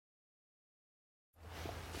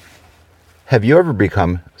Have you ever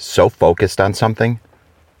become so focused on something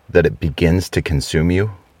that it begins to consume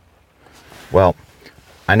you? Well,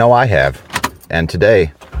 I know I have, and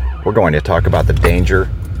today we're going to talk about the danger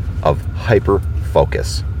of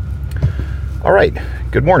hyper-focus. All right,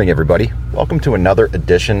 good morning, everybody. Welcome to another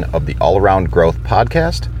edition of the All Around Growth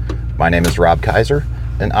Podcast. My name is Rob Kaiser,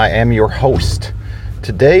 and I am your host.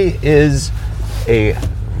 Today is a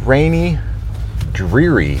rainy,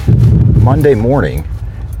 dreary Monday morning.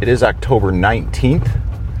 It is October 19th,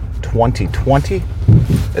 2020,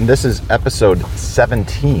 and this is episode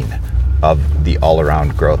 17 of the All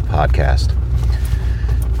Around Growth Podcast.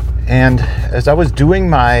 And as I was doing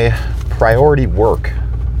my priority work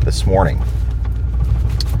this morning,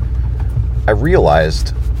 I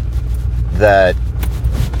realized that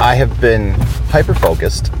I have been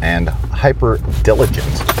hyper-focused and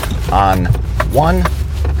hyper-diligent on one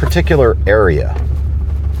particular area,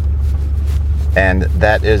 and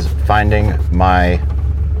that is finding my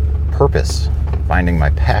purpose, finding my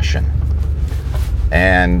passion.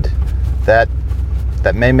 And that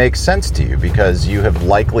may make sense to you because you have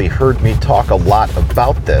likely heard me talk a lot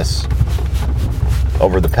about this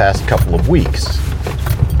over the past couple of weeks.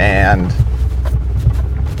 And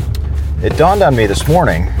it dawned on me this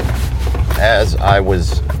morning as I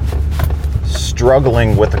was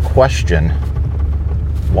struggling with a question,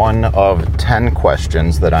 one of 10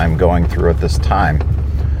 questions that I'm going through at this time,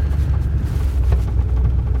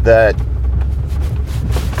 that,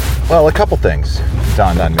 well, a couple things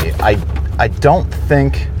dawned on me. I don't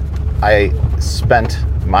think I spent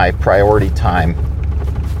my priority time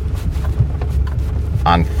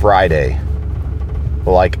on Friday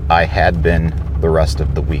like I had been the rest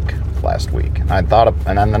of the week last week. And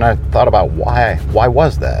then I thought about why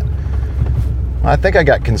was that? I think I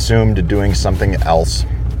got consumed doing something else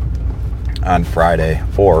on Friday,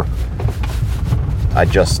 or I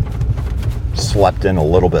just slept in a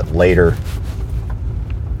little bit later,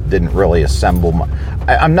 didn't really assemble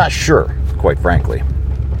I'm not sure, quite frankly.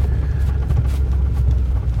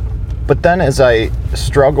 But then as I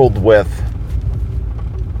struggled with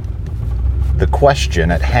the question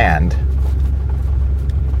at hand,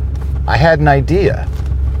 I had an idea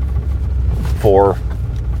for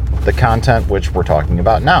the content which we're talking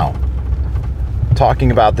about now.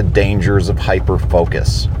 Talking about the dangers of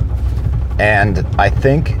hyper-focus. And I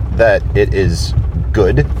think that it is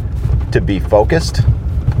good to be focused.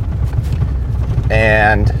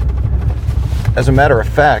 And as a matter of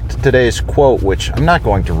fact, today's quote, which I'm not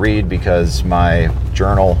going to read because my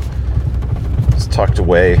journal is tucked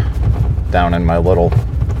away down in my little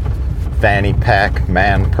fanny pack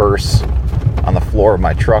man purse on the floor of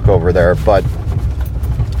my truck over there, but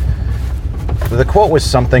the quote was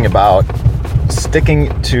something about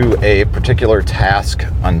sticking to a particular task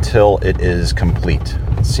until it is complete,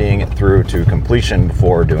 seeing it through to completion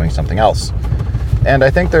before doing something else. And I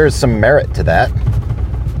think there's some merit to that,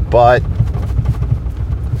 but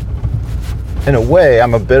in a way,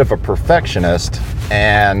 I'm a bit of a perfectionist,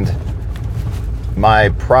 and my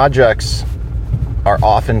projects are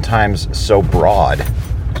oftentimes so broad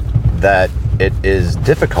that it is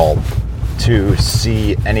difficult to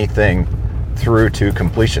see anything through to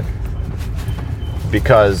completion,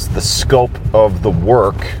 because the scope of the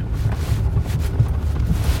work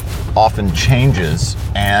often changes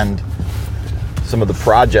and some of the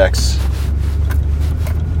projects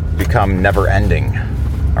become never ending.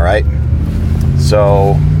 All right.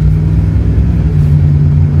 So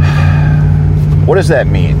what does that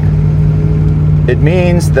mean? It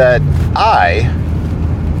means that I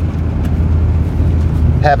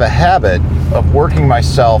have a habit of working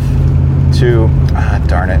myself to,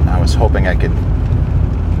 darn it, I was hoping I could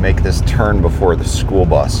make this turn before the school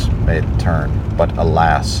bus made the turn, but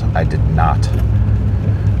alas, I did not.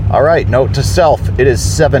 All right, note to self, it is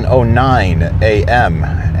 7:09 a.m.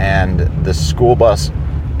 and the school bus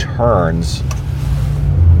turns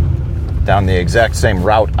down the exact same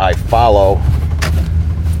route I follow.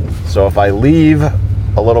 So if I leave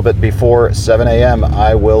a little bit before 7 a.m.,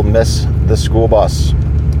 I will miss the school bus.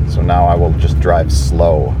 So now I will just drive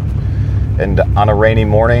slow. And on a rainy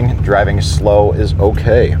morning, driving slow is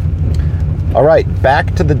okay. All right,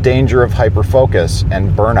 back to the danger of hyperfocus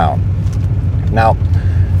and burnout. Now,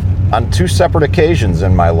 on two separate occasions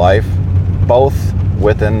in my life, both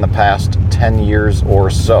within the past 10 years or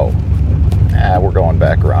so, we're going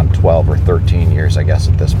back around 12 or 13 years, I guess,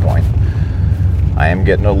 at this point. I am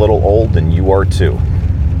getting a little old, and you are too.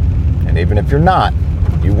 And even if you're not,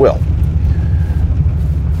 you will.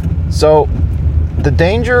 So, the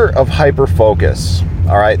danger of hyperfocus,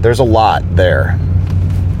 all right, there's a lot there,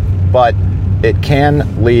 but it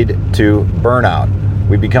can lead to burnout,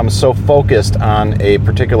 We become so focused on a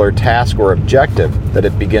particular task or objective that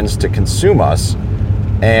it begins to consume us.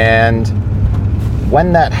 And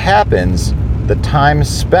when that happens, the time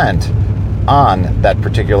spent on that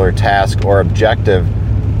particular task or objective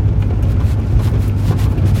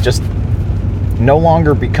just no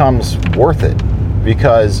longer becomes worth it.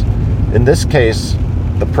 Because in this case,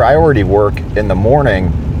 the priority work in the morning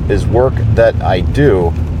is work that I do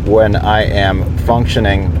when I am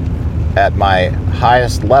functioning at my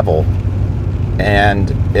highest level.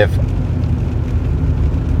 And if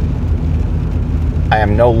I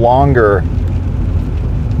am no longer,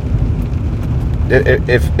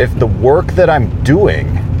 if the work that I'm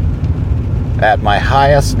doing at my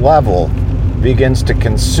highest level begins to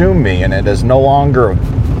consume me and it is no longer a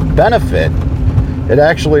benefit, it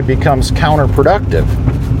actually becomes counterproductive.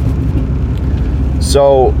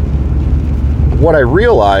 So what I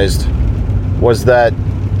realized was that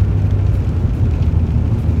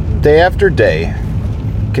day after day,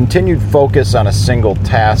 continued focus on a single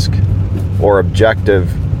task or objective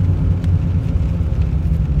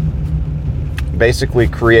basically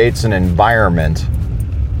creates an environment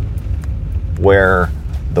where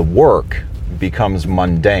the work becomes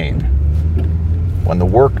mundane. When the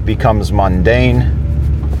work becomes mundane,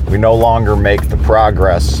 we no longer make the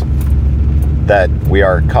progress that we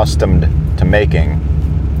are accustomed to making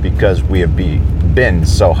because we have been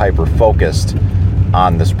so hyper-focused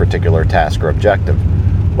on this particular task or objective.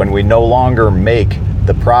 When we no longer make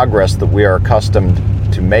the progress that we are accustomed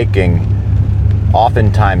to making,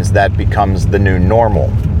 oftentimes that becomes the new normal.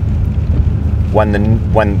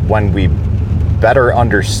 When we better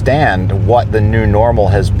understand what the new normal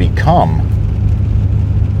has become,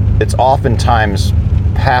 it's oftentimes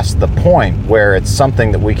past the point where it's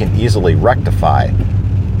something that we can easily rectify.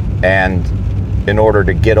 And in order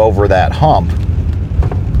to get over that hump,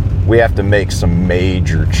 we have to make some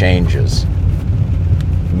major changes.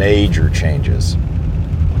 Major changes.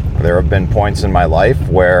 There have been points in my life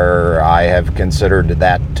where I have considered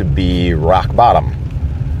that to be rock bottom.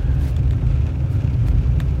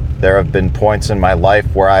 There have been points in my life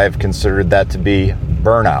where I have considered that to be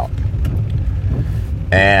burnout.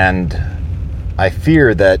 And I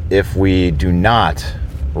fear that if we do not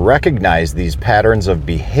recognize these patterns of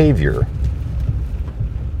behavior,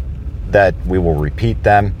 that we will repeat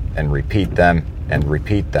them and repeat them and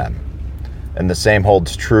repeat them. And the same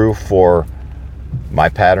holds true for my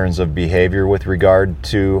patterns of behavior with regard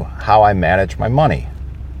to how I manage my money.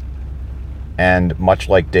 And much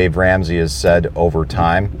like Dave Ramsey has said over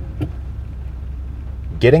time,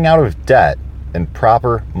 getting out of debt and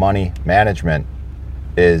proper money management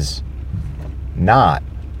is not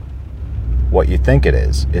what you think it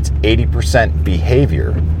is. It's 80%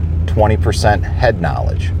 behavior, 20% head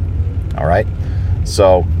knowledge. All right?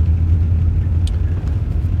 So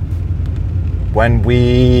when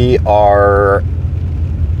we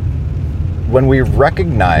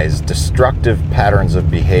recognize destructive patterns of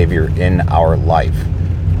behavior in our life,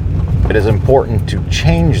 it is important to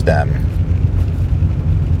change them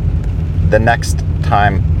the next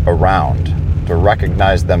time around, to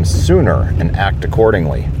recognize them sooner and act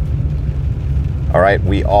accordingly. All right,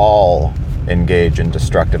 we all engage in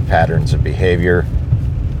destructive patterns of behavior.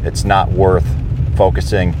 It's not worth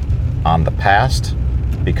focusing on the past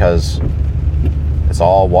because it's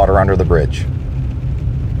all water under the bridge.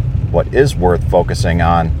 What is worth focusing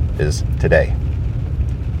on is today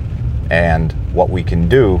and what we can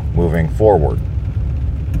do moving forward.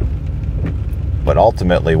 But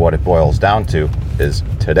ultimately, what it boils down to is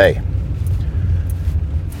today.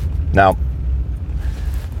 Now,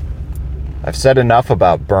 I've said enough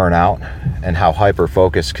about burnout and how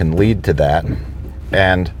hyper-focus can lead to that.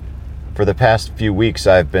 And for the past few weeks,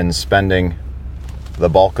 I've been spending the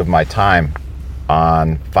bulk of my time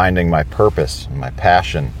on finding my purpose, my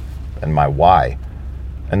passion, and my why.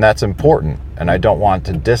 And that's important, and I don't want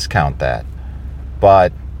to discount that.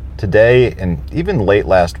 But today, and even late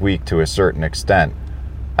last week to a certain extent,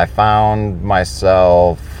 I found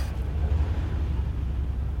myself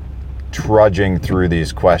trudging through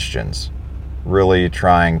these questions, really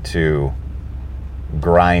trying to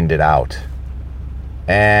grind it out.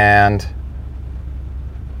 And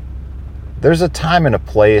there's a time and a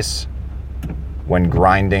place when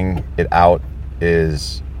grinding it out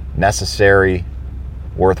is necessary,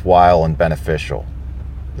 worthwhile, and beneficial.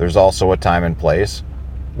 There's also a time and place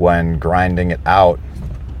when grinding it out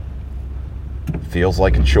feels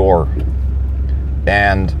like a chore.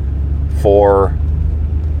 And for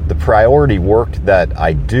the priority work that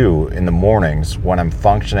I do in the mornings when I'm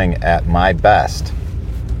functioning at my best,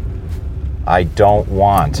 I don't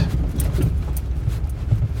want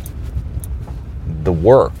the the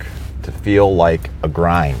work to feel like a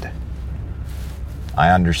grind.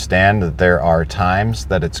 I understand that there are times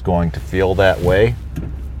that it's going to feel that way,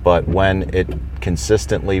 but when it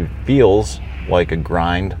consistently feels like a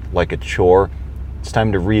grind, like a chore, it's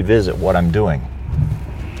time to revisit what I'm doing.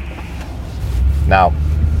 Now,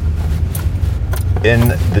 in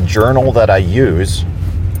the journal that I use,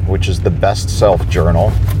 which is the Best Self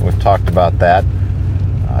Journal, we've talked about that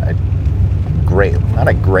not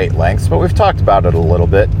at great lengths, but we've talked about it a little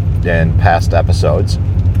bit in past episodes,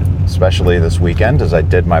 especially this weekend as I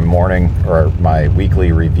did my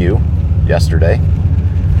weekly review yesterday.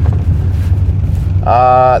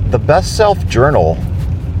 The Best Self Journal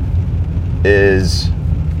it's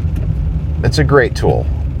a great tool.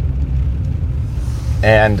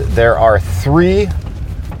 And there are three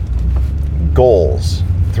goals,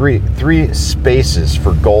 three spaces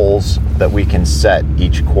for goals that we can set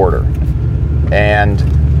each quarter. And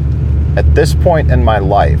at this point in my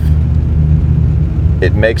life,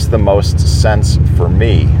 it makes the most sense for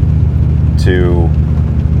me to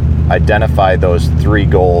identify those three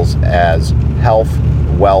goals as health,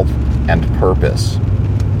 wealth, and purpose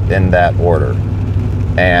in that order.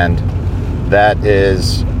 And that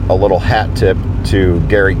is a little hat tip to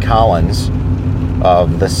Gary Collins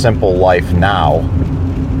of The Simple Life Now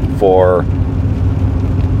for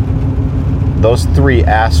those three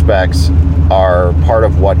aspects are part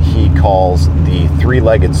of what he calls the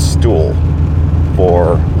three-legged stool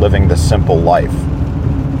for living the simple life.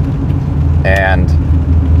 And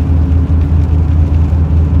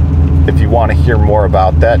if you want to hear more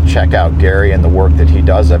about that, check out Gary and the work that he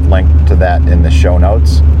does. I've linked to that in the show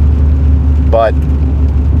notes. But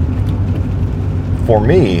for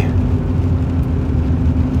me,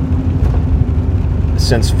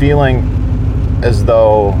 since feeling as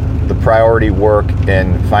though the priority work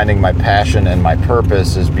in finding my passion and my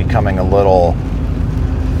purpose is becoming a little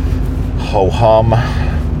ho-hum,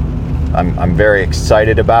 I'm very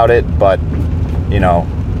excited about it, but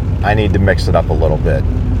I need to mix it up a little bit.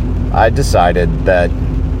 I decided that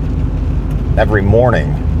every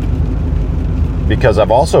morning, because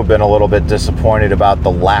I've also been a little bit disappointed about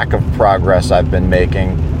the lack of progress I've been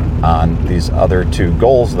making on these other two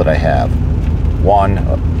goals that I have. One,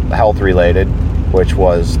 health related, which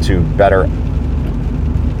was to better,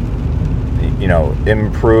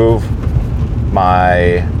 improve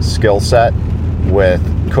my skill set with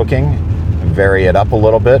cooking, vary it up a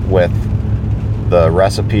little bit with the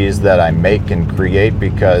recipes that I make and create,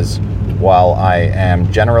 because while I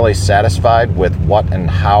am generally satisfied with what and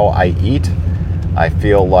how I eat, I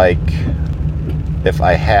feel like if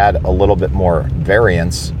I had a little bit more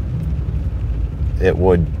variance, it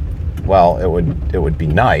would be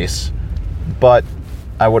nice, but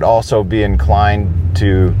I would also be inclined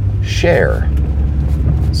to share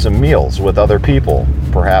some meals with other people,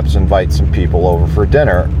 perhaps invite some people over for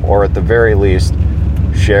dinner, or at the very least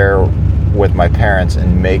share with my parents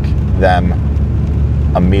and make them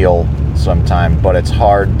a meal sometime. But it's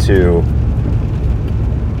hard to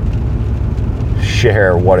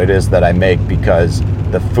share what it is that I make because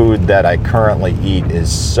the food that I currently eat is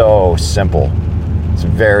so simple. It's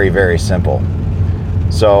very, very simple.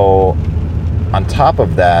 So on top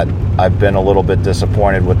of that, I've been a little bit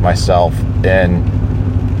disappointed with myself in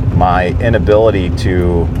my inability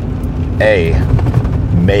to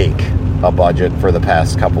make a budget for the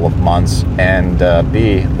past couple of months, and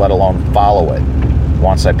B, let alone follow it.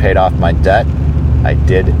 Once I paid off my debt, I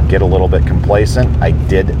did get a little bit complacent. I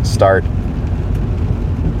did start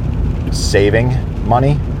saving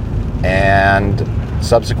money, and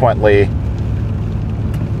subsequently,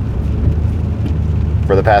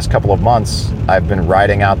 for the past couple of months, I've been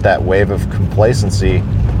riding out that wave of complacency,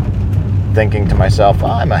 thinking to myself,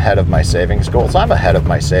 I'm ahead of my savings goals.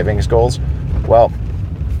 Well,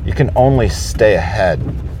 you can only stay ahead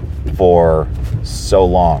for so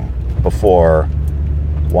long before,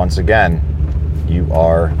 once again, you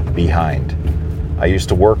are behind. I used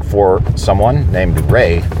to work for someone named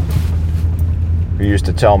Ray, who used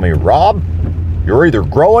to tell me, Rob, you're either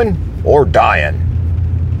growing or dying.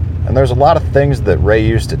 And there's a lot of things that Ray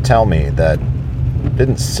used to tell me that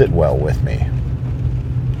didn't sit well with me.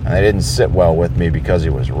 And they didn't sit well with me because he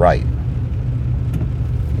was right.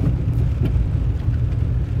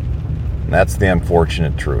 And that's the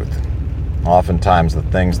unfortunate truth. Oftentimes the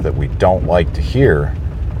things that we don't like to hear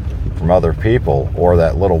from other people, or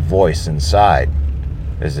that little voice inside,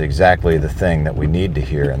 is exactly the thing that we need to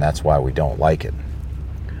hear, and that's why we don't like it.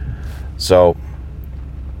 So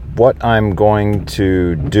what I'm going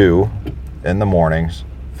to do in the mornings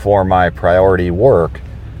for my priority work,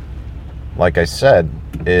 like I said,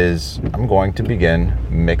 is I'm going to begin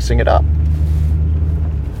mixing it up.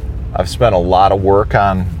 I've spent a lot of work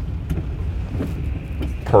on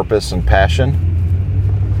purpose and passion.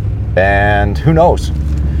 And who knows?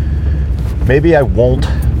 Maybe I won't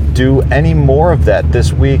do any more of that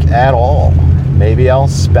this week at all. Maybe I'll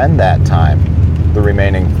spend that time, the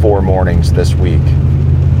remaining 4 mornings this week,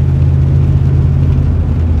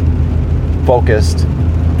 focused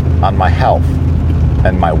on my health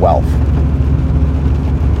and my wealth.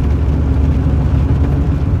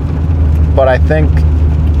 But I think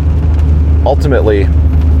ultimately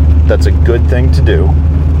that's a good thing to do,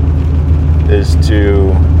 is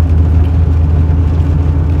to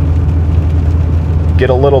get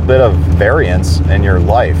a little bit of variance in your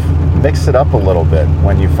life. Mix it up a little bit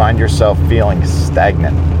when you find yourself feeling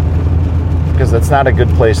stagnant, because that's not a good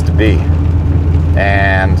place to be.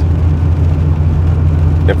 And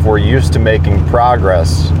if we're used to making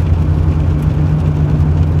progress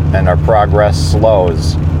and our progress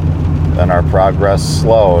slows,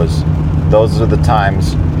 those are the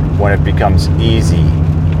times when it becomes easy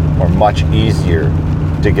or much easier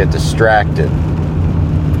to get distracted.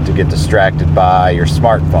 To get distracted by your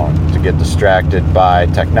smartphone, to get distracted by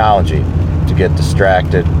technology, to get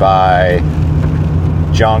distracted by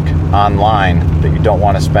junk online that you don't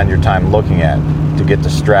want to spend your time looking at, to get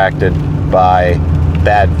distracted by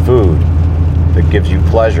bad food that gives you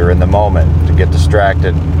pleasure in the moment, to get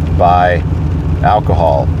distracted by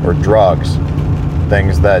alcohol or drugs,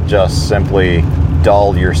 things that just simply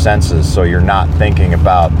dull your senses so you're not thinking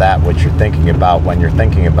about that which you're thinking about when you're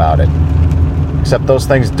thinking about it. Except those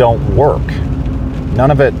things don't work. None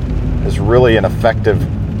of it is really an effective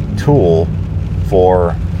tool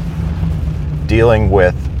for dealing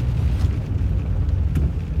with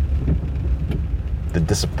the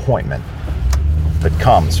disappointment that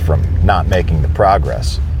comes from not making the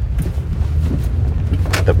progress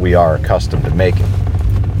that we are accustomed to making.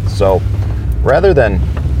 So rather than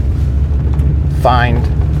find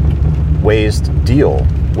ways to deal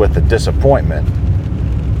with the disappointment,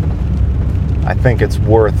 I think it's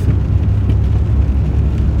worth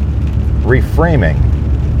reframing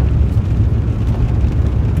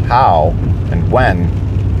how and when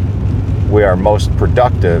we are most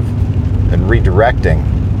productive and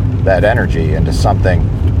redirecting that energy into something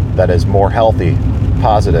that is more healthy,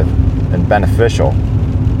 positive, and beneficial.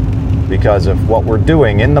 Because if what we're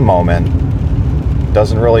doing in the moment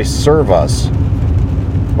doesn't really serve us,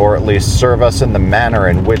 or at least serve us in the manner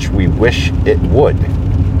in which we wish it would,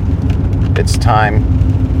 it's time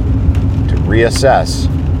to reassess,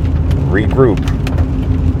 regroup,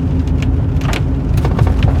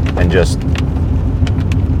 and just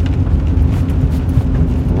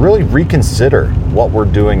really reconsider what we're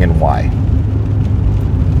doing and why.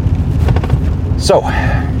 So,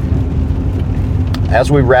 as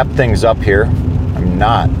we wrap things up here, I'm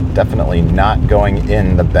definitely not going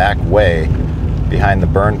in the back way behind the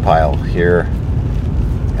burn pile here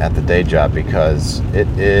at the day job, because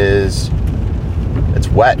it's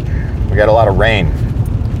wet. We got a lot of rain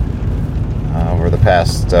over the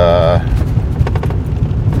past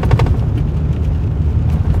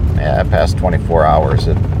past 24 hours.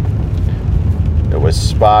 It was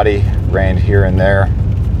spotty, rained here and there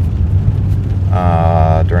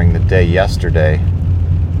during the day yesterday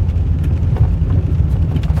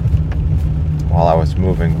while I was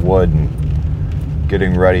moving wood and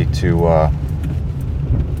getting ready to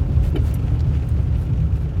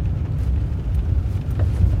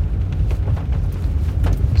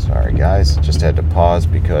sorry guys, just had to pause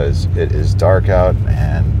because it is dark out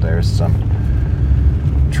and there's some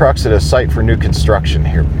trucks at a site for new construction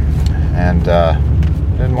here, and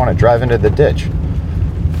didn't want to drive into the ditch.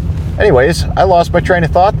 Anyways, I lost my train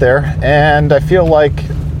of thought there, and I feel like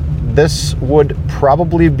this would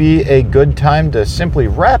probably be a good time to simply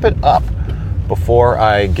wrap it up before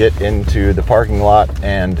I get into the parking lot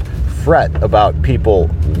and fret about people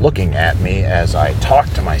looking at me as I talk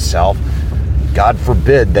to myself. God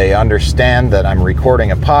forbid they understand that I'm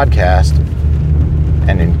recording a podcast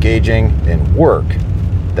and engaging in work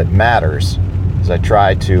that matters as I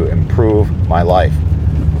try to improve my life.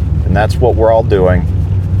 And that's what we're all doing,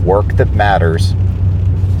 work that matters.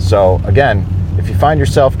 So again, if you find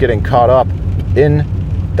yourself getting caught up in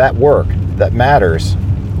that work that matters,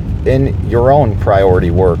 in your own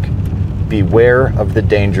priority work, beware of the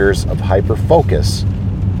dangers of hyperfocus.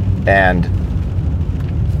 And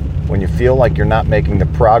when you feel like you're not making the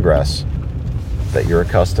progress that you're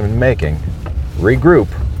accustomed to making, regroup,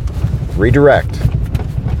 redirect,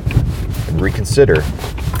 and reconsider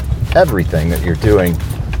everything that you're doing,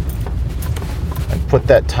 and put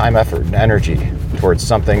that time, effort, and energy towards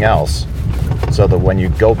something else, so that when you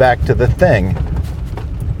go back to the thing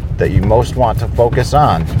that you most want to focus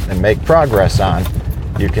on and make progress on,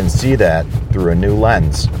 you can see that through a new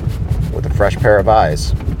lens with a fresh pair of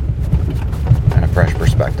eyes and a fresh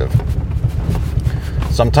perspective.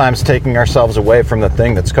 Sometimes taking ourselves away from the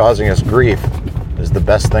thing that's causing us grief is the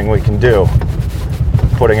best thing we can do.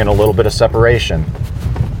 Putting in a little bit of separation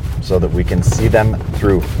so that we can see them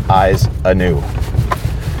through eyes anew.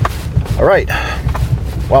 All right.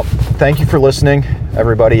 Well, thank you for listening,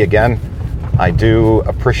 everybody. Again, I do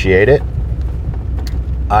appreciate it.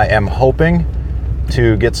 I am hoping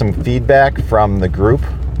to get some feedback from the group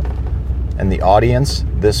and the audience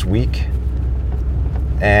this week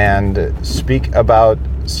and speak about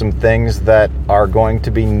some things that are going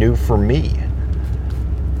to be new for me.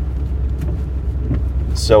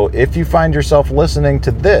 So if you find yourself listening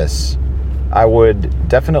to this, I would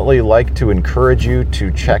definitely like to encourage you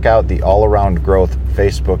to check out the All Around Growth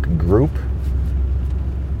Facebook group.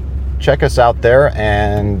 Check us out there,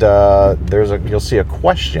 and you'll see a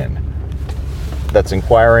question that's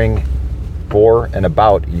inquiring for and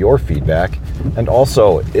about your feedback. And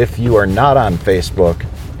also, if you are not on Facebook,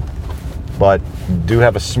 but do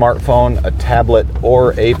have a smartphone, a tablet,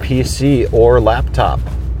 or a PC or laptop,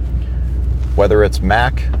 whether it's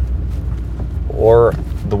Mac or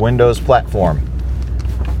the Windows platform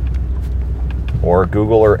or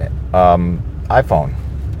Google or iPhone,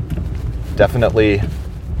 definitely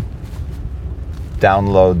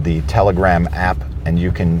download the Telegram app and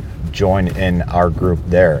you can join in our group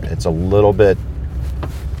there. It's a little bit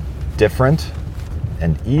different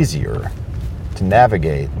and easier to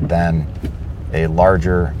navigate than a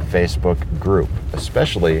larger Facebook group,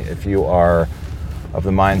 especially if you are of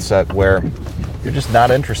the mindset where you're just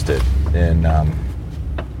not interested in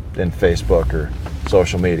Facebook or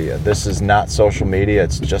social media. This is not social media.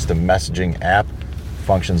 It's just a messaging app.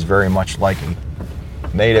 Functions very much like a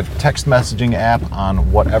native text messaging app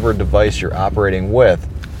on whatever device you're operating with.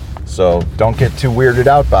 So don't get too weirded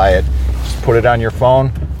out by it. Just put it on your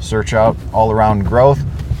phone, search out All Around Growth,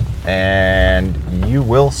 and you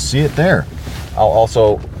will see it there. I'll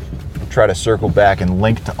also try to circle back and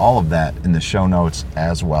link to all of that in the show notes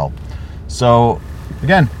as well. So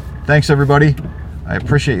again, thanks everybody. I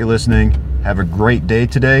appreciate you listening. Have a great day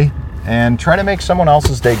today, and try to make someone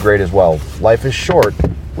else's day great as well. Life is short.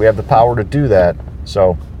 We have the power to do that,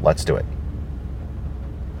 so let's do it.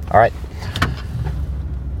 All right.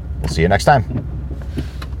 We'll see you next time.